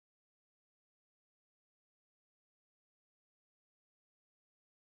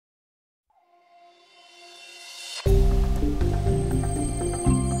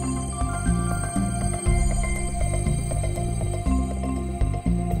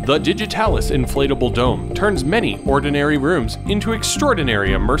The Digitalis inflatable dome turns many ordinary rooms into extraordinary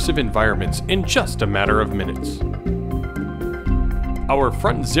immersive environments in just a matter of minutes. Our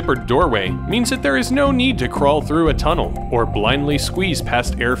front zippered doorway means that there is no need to crawl through a tunnel or blindly squeeze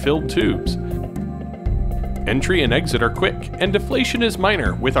past air-filled tubes. Entry and exit are quick, and deflation is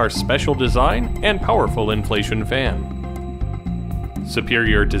minor with our special design and powerful inflation fan.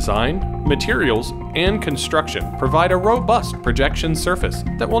 Superior design, materials, and construction provide a robust projection surface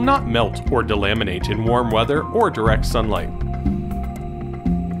that will not melt or delaminate in warm weather or direct sunlight.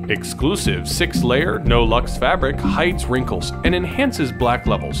 Exclusive 6-layer no-lux fabric hides wrinkles and enhances black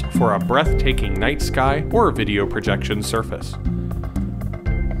levels for a breathtaking night sky or video projection surface.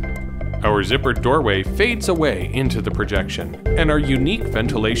 Our zippered doorway fades away into the projection, and our unique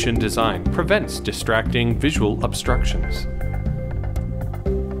ventilation design prevents distracting visual obstructions.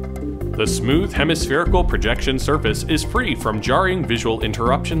 The smooth hemispherical projection surface is free from jarring visual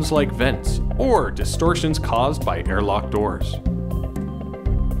interruptions like vents or distortions caused by airlock doors.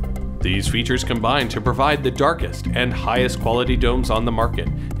 These features combine to provide the darkest and highest quality domes on the market,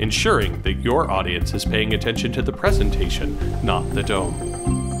 ensuring that your audience is paying attention to the presentation, not the dome.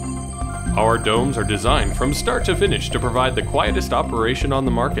 Our domes are designed from start to finish to provide the quietest operation on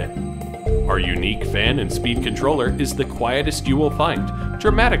the market. Our unique fan and speed controller is the quietest you will find,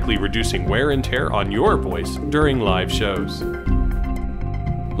 dramatically reducing wear and tear on your voice during live shows.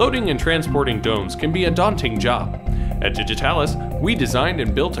 Loading and transporting domes can be a daunting job. At Digitalis, we designed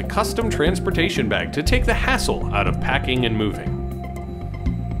and built a custom transportation bag to take the hassle out of packing and moving.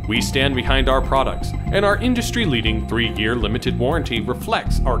 We stand behind our products, and our industry-leading 3-year limited warranty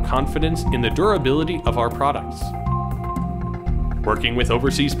reflects our confidence in the durability of our products. Working with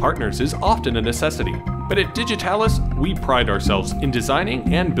overseas partners is often a necessity, but at Digitalis, we pride ourselves in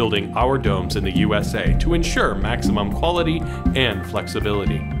designing and building our domes in the USA to ensure maximum quality and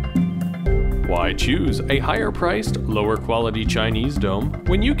flexibility. Why choose a higher-priced, lower-quality Chinese dome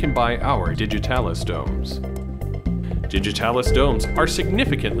when you can buy our Digitalis domes? Digitalis domes are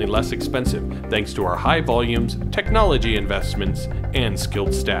significantly less expensive thanks to our high volumes, technology investments, and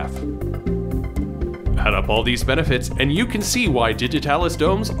skilled staff. Add up all these benefits and you can see why Digitalis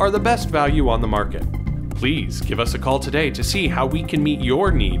domes are the best value on the market. Please give us a call today to see how we can meet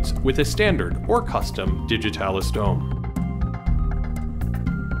your needs with a standard or custom Digitalis dome.